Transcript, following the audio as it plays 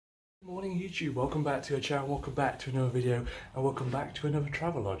Morning YouTube, welcome back to your channel, welcome back to another video and welcome back to another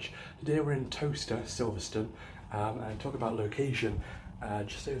travel lodge. Today we're in Toaster, Silverstone, and talking about location.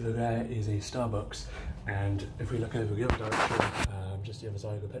 Just over there is a Starbucks, and if we look over the other direction, just the other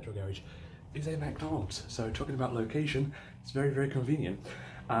side of the petrol garage, is a McDonald's. So talking about location, it's very, very convenient.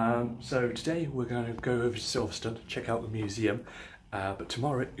 So today we're going to go over to Silverstone, check out the museum, but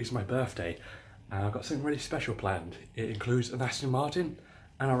tomorrow is my birthday. I've got something really special planned. It includes an Aston Martin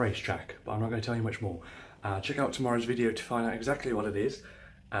and a racetrack, but I'm not going to tell you much more. Check out tomorrow's video to find out exactly what it is,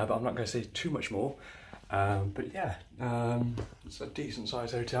 but I'm not going to say too much more. But yeah, it's a decent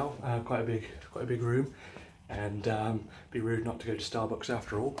sized hotel, quite a big room, and be rude not to go to Starbucks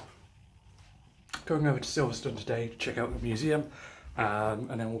after all. Going over to Silverstone today to check out the museum, and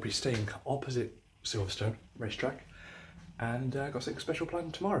then we'll be staying opposite Silverstone racetrack, and got something special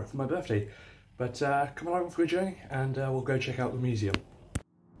planned tomorrow for my birthday. But come along for a journey, and we'll go check out the museum.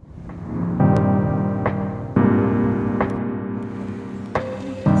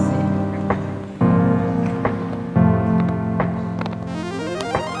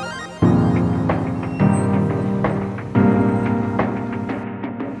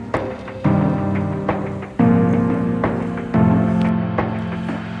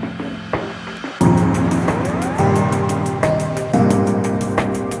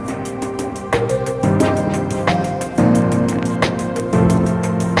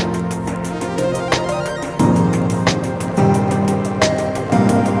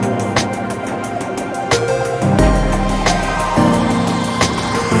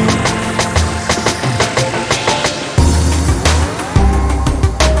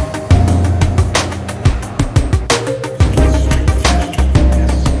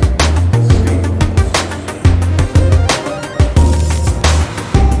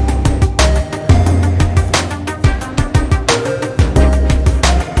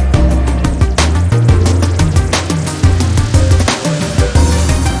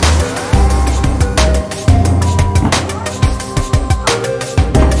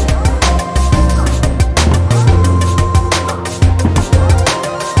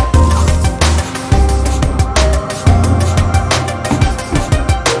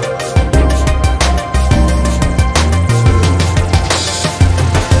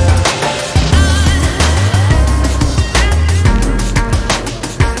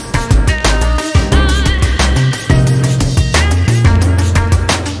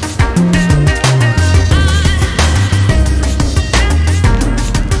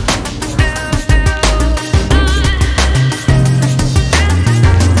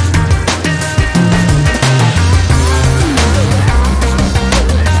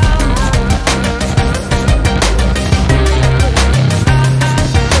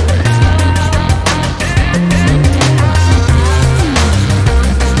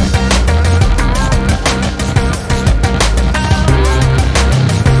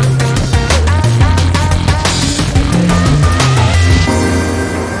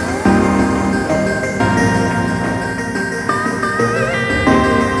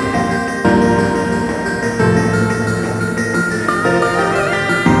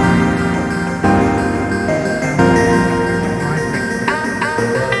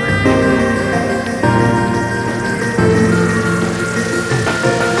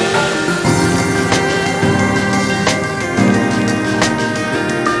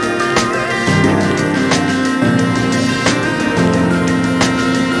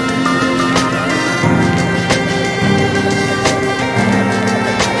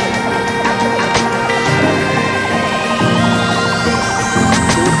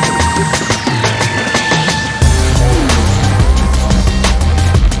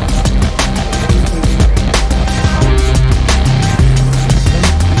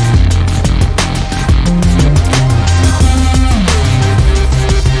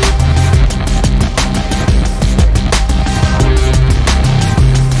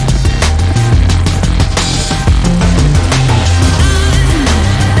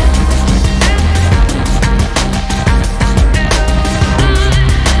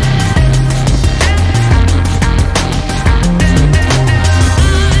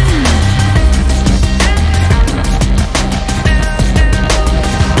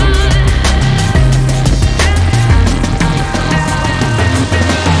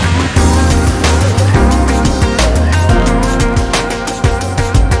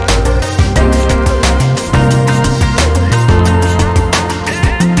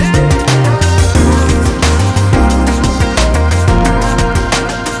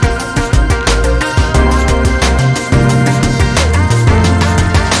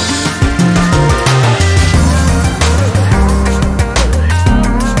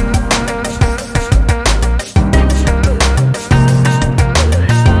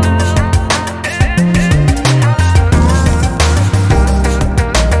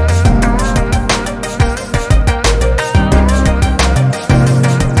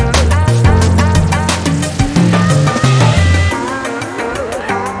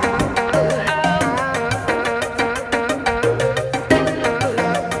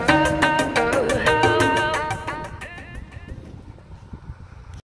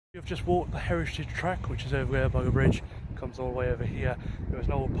 We've just walked the heritage track, which is over there by the bridge, comes all the way over here. It was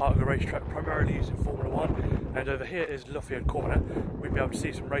an old part of the racetrack primarily used in Formula 1, and over here is Luffield Corner. We'll be able to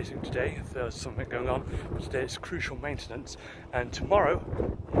see some racing today if there's something going on, but today it's crucial maintenance, and tomorrow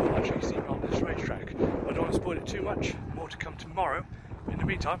we'll actually see me on this racetrack. I don't want to spoil it too much, more to come tomorrow. In the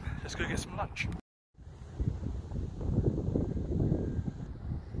meantime, let's go get some lunch.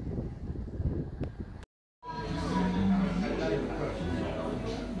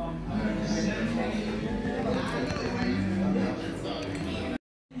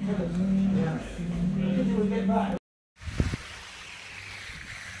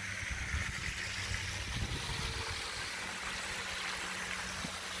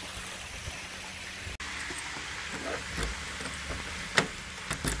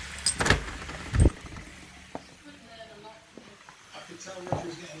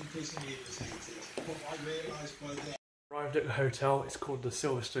 Arrived at the hotel. It's called the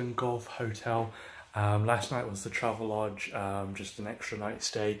Silverstone Golf Hotel. Last night was the Travelodge, just an extra night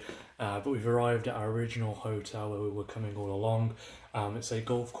stay, but we've arrived at our original hotel where we were coming all along. It's a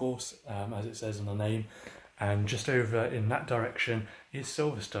golf course, as it says in the name, and just over in that direction is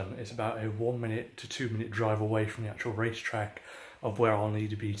Silverstone. It's about a 1 minute to 2 minute drive away from the actual racetrack of where I'll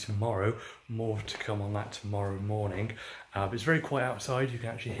need to be tomorrow. More to come on that tomorrow morning. But it's very quiet outside. You can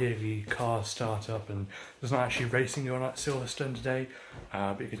actually hear the cars start up, and there's not actually racing going on at Silverstone today,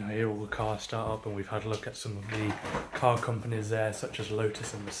 but you can hear all the cars start up, and we've had a look at some of the car companies there, such as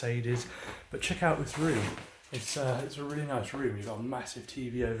Lotus and Mercedes. But check out this room. It's a really nice room. You've got a massive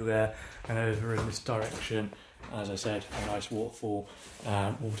TV over there, and over in this direction, as I said, a nice water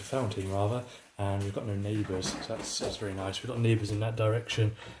fountain rather, and we've got no neighbours, so that's very nice. We've got neighbours in that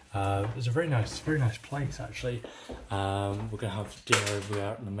direction. It's a very nice place actually. We're going to have dinner over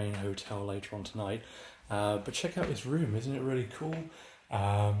there at the main hotel later on tonight. But check out this room, isn't it really cool?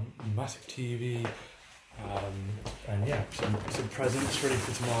 Massive TV, and yeah, some presents ready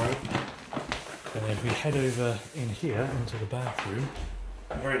for tomorrow. And then we head over in here into the bathroom.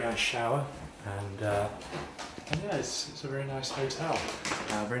 A very nice shower, and yeah, it's a very nice hotel.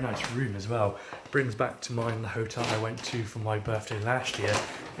 Very nice room as well. Brings back to mind the hotel I went to for my birthday last year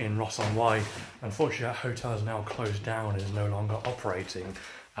in Ross-on-Wye. Unfortunately, that hotel is now closed down and is no longer operating,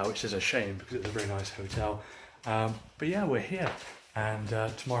 which is a shame because it's a very nice hotel. But yeah, we're here. And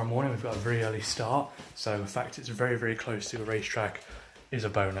tomorrow morning we've got a very early start, so the fact it's very, very close to the racetrack is a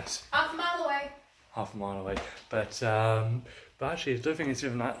bonus. Half a mile away. Half a mile away. But actually, I don't think it's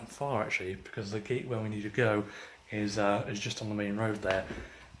even that far actually, because the gate where we need to go is just on the main road there.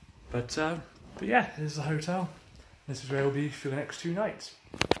 But yeah, this is the hotel. This is where we'll be for the next 2 nights.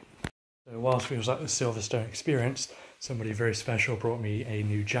 So whilst we was at the Silverstone Experience, somebody very special brought me a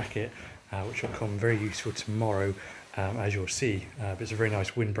new jacket, which will come very useful tomorrow, as you'll see. But it's a very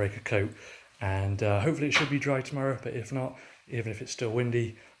nice windbreaker coat, and hopefully it should be dry tomorrow, but if not, even if it's still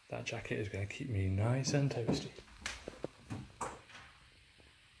windy, that jacket is going to keep me nice and toasty.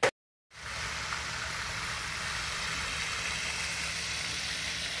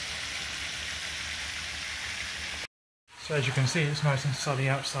 So as you can see, it's nice and sunny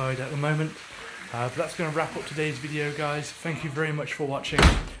outside at the moment. But that's going to wrap up today's video, guys. Thank you very much for watching,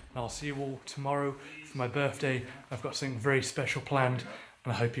 and I'll see you all tomorrow for my birthday. I've got something very special planned,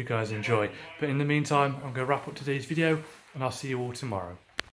 and I hope you guys enjoy. But in the meantime, I'm going to wrap up today's video, and I'll see you all tomorrow.